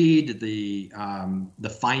just read the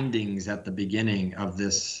findings at the beginning of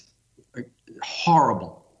this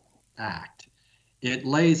horrible act, it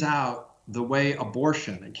lays out the way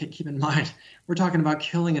abortion, and keep in mind, we're talking about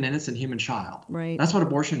killing an innocent human child. Right. That's what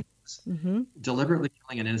abortion is. Mm-hmm. Deliberately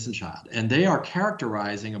killing an innocent child. And they are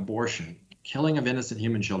characterizing abortion, killing of innocent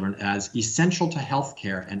human children, as essential to health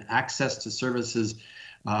care and access to services.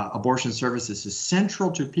 Abortion services is central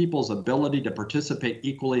to people's ability to participate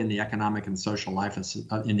equally in the economic and social life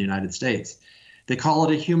in the United States. They call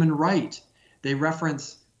it a human right. They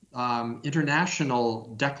reference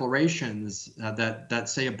international declarations that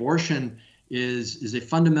say abortion is a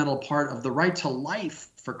fundamental part of the right to life,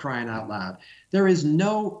 for crying out loud. There is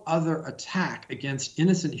no other attack against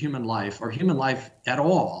innocent human life or human life at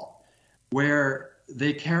all where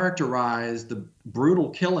they characterize the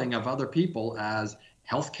brutal killing of other people as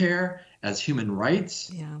healthcare, as human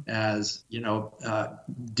rights, as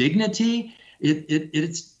dignity.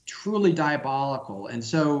 It's truly diabolical. And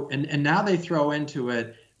so, and now they throw into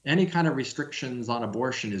it any kind of restrictions on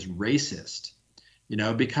abortion is racist,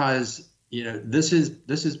 because this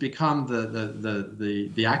has become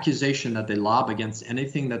the accusation that they lob against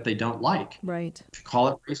anything that they don't like. Right. Call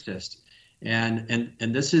it racist. And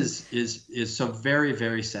this is so very,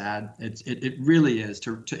 very sad. It really is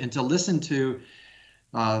to listen to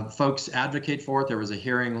folks advocate for it. There was a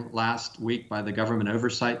hearing last week by the Government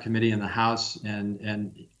Oversight Committee in the House,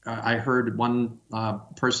 and I heard one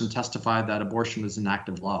person testify that abortion is an act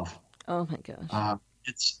of love. Oh my gosh.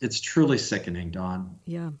 It's truly sickening, Dawn.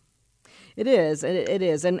 Yeah, it is. It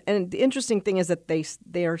is. And the interesting thing is that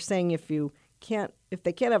they are saying if they can't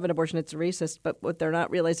have an abortion, it's racist. But what they're not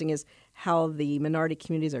realizing is how the minority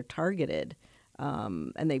communities are targeted,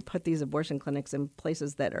 and they put these abortion clinics in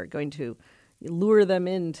places that are going to lure them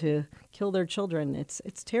in to kill their children.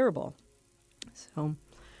 It's terrible. So,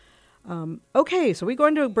 okay, so we go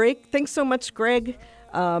into a break. Thanks so much, Greg.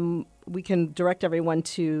 We can direct everyone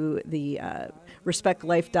to the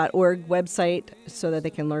respectlife.org website so that they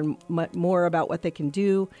can learn more about what they can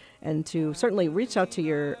do, and to certainly reach out to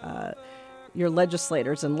your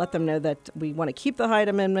legislators and let them know that we want to keep the Hyde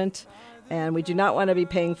Amendment and we do not want to be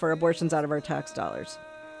paying for abortions out of our tax dollars.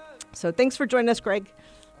 So thanks for joining us, Greg.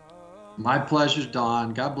 My pleasure,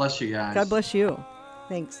 Dawn. God bless you guys. God bless you.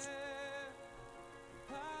 Thanks.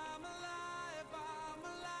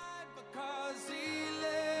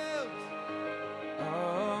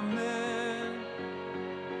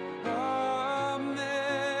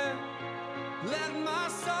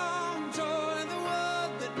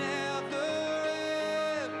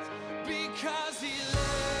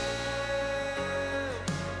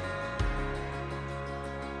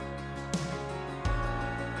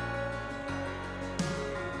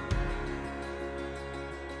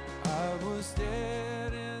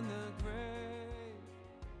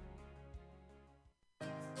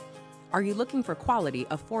 Are you looking for quality,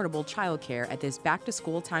 affordable childcare at this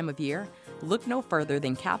back-to-school time of year? Look no further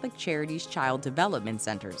than Catholic Charities Child Development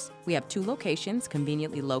Centers. We have 2 locations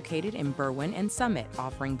conveniently located in Berwyn and Summit,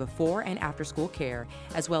 offering before and after-school care,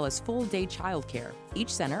 as well as full-day childcare.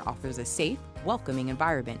 Each center offers a safe, welcoming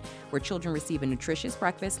environment where children receive a nutritious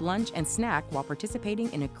breakfast, lunch, and snack while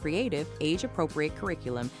participating in a creative, age-appropriate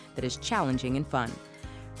curriculum that is challenging and fun.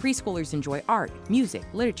 Preschoolers enjoy art, music,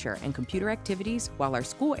 literature, and computer activities, while our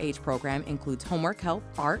school-age program includes homework help,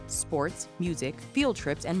 art, sports, music, field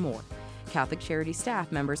trips, and more. Catholic Charities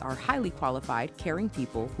staff members are highly qualified, caring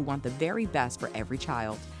people who want the very best for every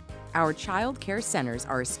child. Our child care centers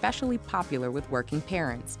are especially popular with working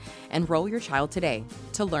parents. Enroll your child today.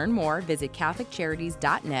 To learn more, visit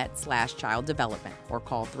catholiccharities.net/childdevelopment or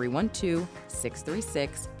call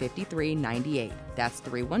 312-636-5398. That's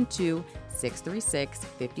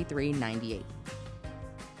 312-636-5398.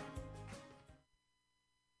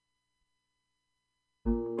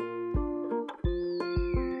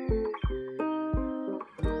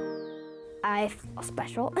 I feel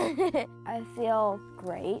special. I feel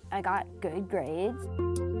great. I got good grades.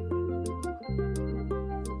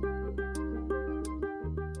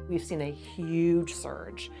 We've seen a huge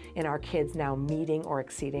surge in our kids now meeting or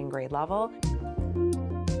exceeding grade level.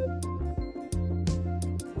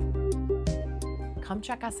 Come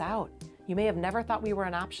check us out. You may have never thought we were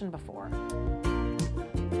an option before.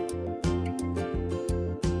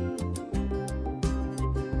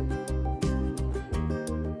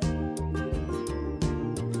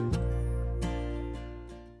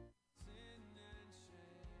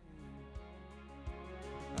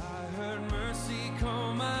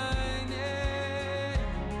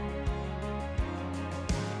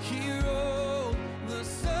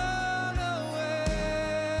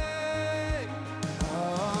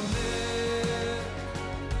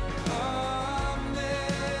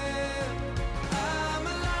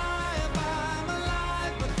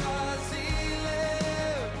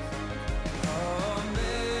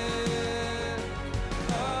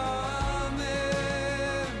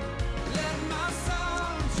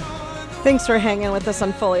 Thanks for hanging with us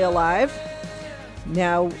on Fully Alive.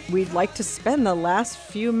 Now, we'd like to spend the last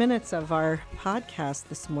few minutes of our podcast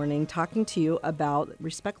this morning talking to you about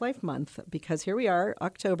Respect Life Month, because here we are,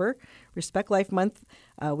 October, Respect Life Month.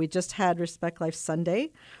 We just had Respect Life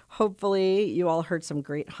Sunday. Hopefully, you all heard some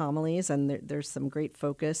great homilies, and there's some great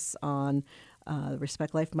focus on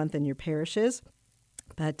Respect Life Month in your parishes.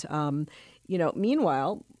 But,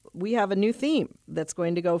 meanwhile, we have a new theme that's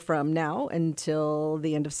going to go from now until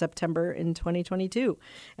the end of September in 2022.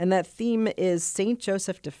 And that theme is St.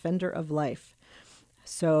 Joseph, Defender of Life.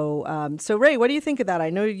 So, Ray, what do you think of that? I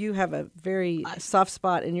know you have a very soft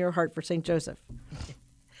spot in your heart for St. Joseph.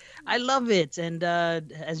 I love it. And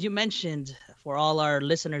as you mentioned, for all our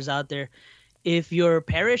listeners out there, if your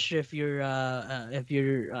parish, if your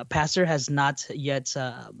pastor has not yet,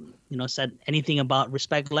 said anything about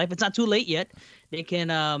Respect Life, it's not too late yet. They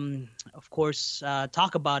can, of course,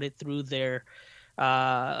 talk about it through their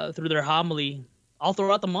homily all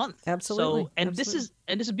throughout the month. Absolutely. So, this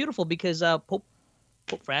is beautiful because Pope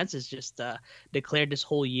Francis just declared this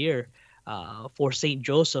whole year for St.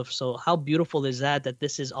 Joseph. So how beautiful is that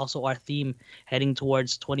this is also our theme heading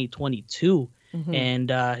towards 2022. Mm-hmm.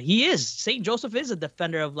 And St. Joseph is a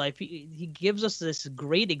defender of life. He gives us this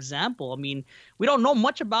great example. I mean, we don't know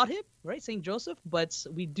much about him, right, St. Joseph, but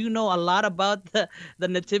we do know a lot about the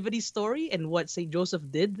nativity story and what St. Joseph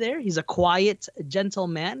did there. He's a quiet, gentle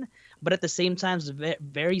man, but at the same time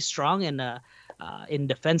very strong and in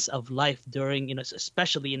defense of life during,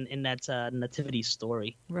 especially in that nativity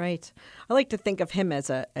story. Right. I like to think of him as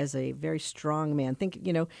a very strong man.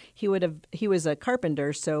 He was a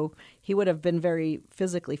carpenter, so he would have been very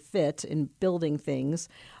physically fit in building things.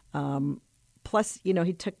 Plus,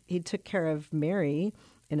 he took care of Mary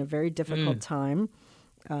in a very difficult time.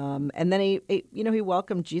 And then he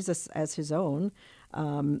welcomed Jesus as his own.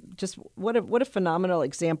 Just what a phenomenal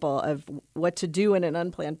example of what to do in an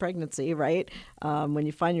unplanned pregnancy, right? When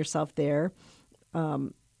you find yourself there.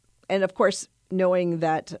 And of course, knowing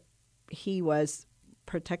that he was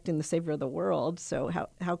protecting the Savior of the world. So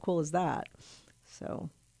how cool is that? So.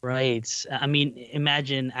 Right. I mean,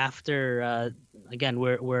 imagine after, again,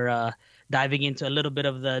 we're diving into a little bit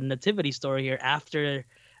of the nativity story here. After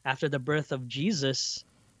the birth of Jesus,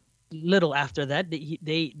 little after that,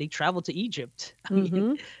 they traveled to Egypt. I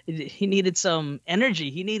mean, he needed some energy.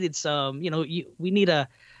 He needed some, we need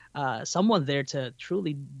someone there to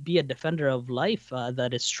truly be a defender of life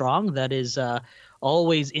that is strong, that is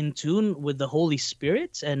always in tune with the Holy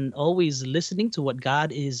Spirit and always listening to what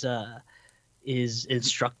God is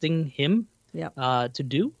instructing him to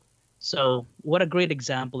do. So what a great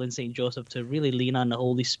example in St. Joseph to really lean on the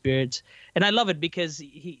Holy Spirit. And I love it because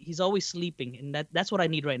he's always sleeping. And that's what I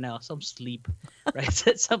need right now, some sleep, right?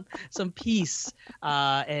 some peace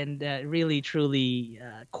and really, truly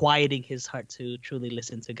quieting his heart to truly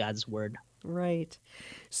listen to God's word. Right.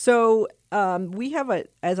 So we have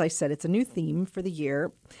as I said, it's a new theme for the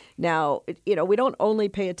year. Now, we don't only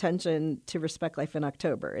pay attention to Respect Life in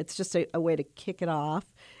October. It's just a way to kick it off.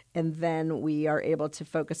 And then we are able to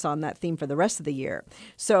focus on that theme for the rest of the year.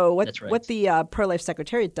 So what the Pro-Life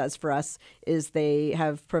Secretariat does for us is they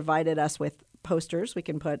have provided us with posters we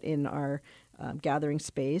can put in our gathering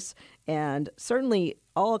space, and certainly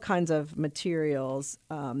all kinds of materials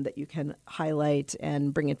that you can highlight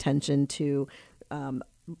and bring attention to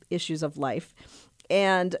issues of life.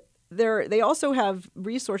 And they also have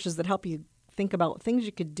resources that help you think about things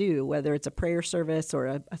you could do, whether it's a prayer service or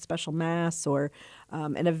a special mass or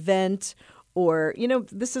an event, or,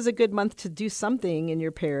 this is a good month to do something in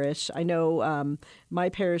your parish. I know my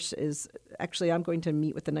parish is actually, I'm going to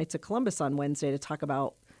meet with the Knights of Columbus on Wednesday to talk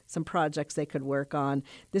about some projects they could work on.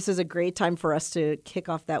 This is a great time for us to kick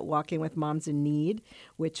off that Walking with Moms in Need,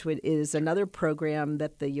 which is another program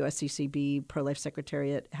that the USCCB Pro-Life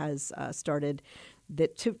Secretariat has started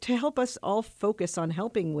that to help us all focus on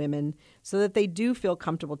helping women so that they do feel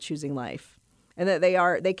comfortable choosing life and that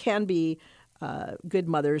they can be good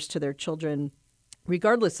mothers to their children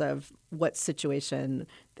regardless of what situation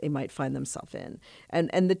they might find themselves in.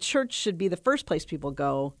 And the church should be the first place people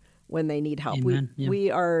go when they need help.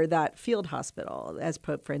 We are that field hospital, as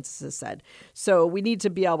Pope Francis has said. So we need to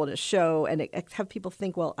be able to show and have people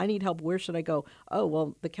think, well, I need help. Where should I go? Oh,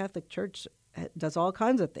 well, the Catholic Church does all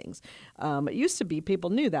kinds of things. It used to be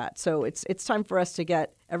people knew that. So it's time for us to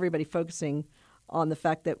get everybody focusing on the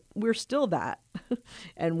fact that we're still that.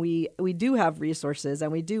 And we do have resources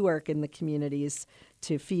and we do work in the communities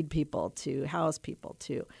to feed people, to house people,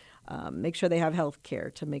 to make sure they have health care,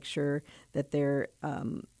 to make sure that they're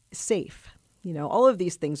safe. All of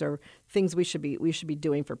these things are things we should be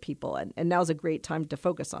doing for people. And now's a great time to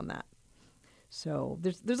focus on that. So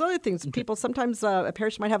there's other things. People sometimes a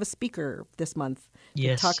parish might have a speaker this month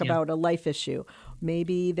to talk about a life issue.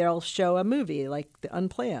 Maybe they'll show a movie like The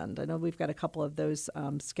Unplanned. I know we've got a couple of those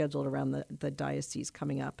scheduled around the diocese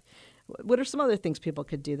coming up. What are some other things people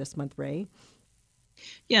could do this month, Ray?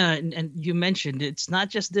 Yeah, and you mentioned it's not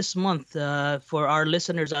just this month for our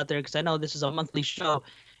listeners out there, because I know this is a monthly show.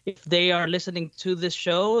 If they are listening to this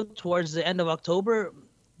show towards the end of October,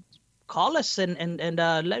 call us and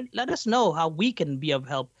let us know how we can be of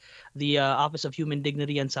help. The Office of Human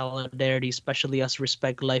Dignity and Solidarity, especially us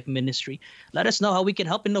Respect Life Ministry. Let us know how we can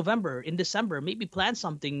help in November, in December. Maybe plan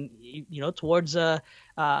something, towards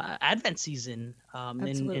Advent season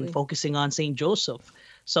and focusing on St. Joseph.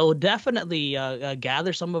 So definitely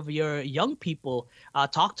gather some of your young people,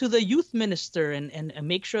 talk to the youth minister and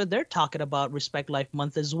make sure they're talking about Respect Life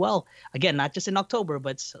Month as well. Again, not just in October,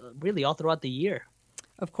 but really all throughout the year.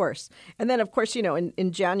 Of course. And then, of course,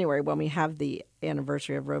 in January when we have the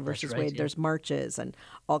anniversary of Roe versus Wade, there's marches and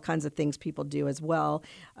all kinds of things people do as well.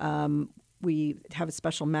 We have a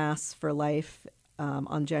special Mass for Life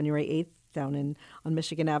on January 8th down on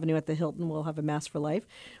Michigan Avenue at the Hilton. We'll have a Mass for Life.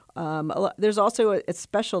 There's also a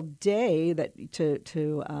special day that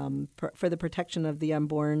for the protection of the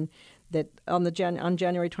unborn that on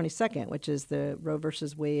January 22nd, which is the Roe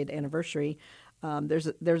versus Wade anniversary. There's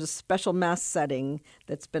a special Mass setting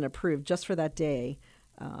that's been approved just for that day,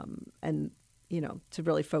 and to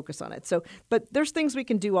really focus on it. So, but there's things we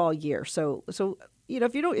can do all year. So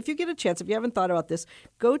if you get a chance, if you haven't thought about this,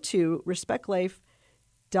 go to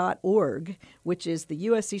respectlife.org, which is the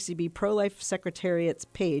USCCB Pro-Life Secretariat's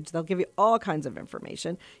page. They'll give you all kinds of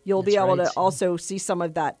information. You'll be able to also see some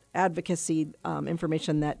of that advocacy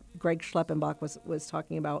information that Greg Schleppenbach was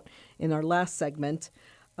talking about in our last segment.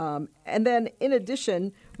 And then, in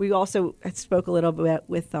addition, we also spoke a little bit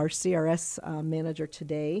with our CRS manager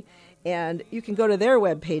today, and you can go to their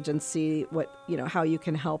webpage and see how you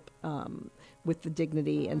can help with the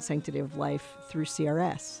dignity and sanctity of life through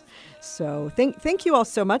CRS. So, thank you all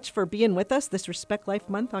so much for being with us this Respect Life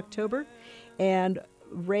Month, October, and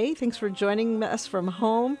Ray, thanks for joining us from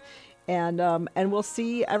home, and we'll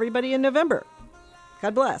see everybody in November.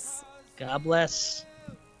 God bless. God bless.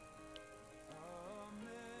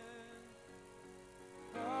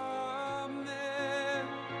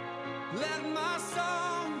 Let my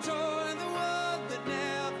song join the world that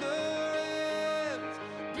never ends,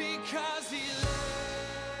 because he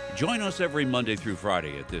lives. Join us every Monday through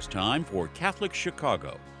Friday at this time for Catholic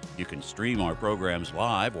Chicago. You can stream our programs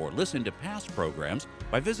live or listen to past programs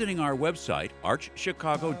by visiting our website,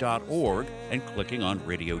 archchicago.org, and clicking on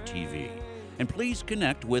Radio TV. And please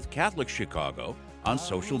connect with Catholic Chicago on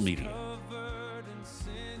social media.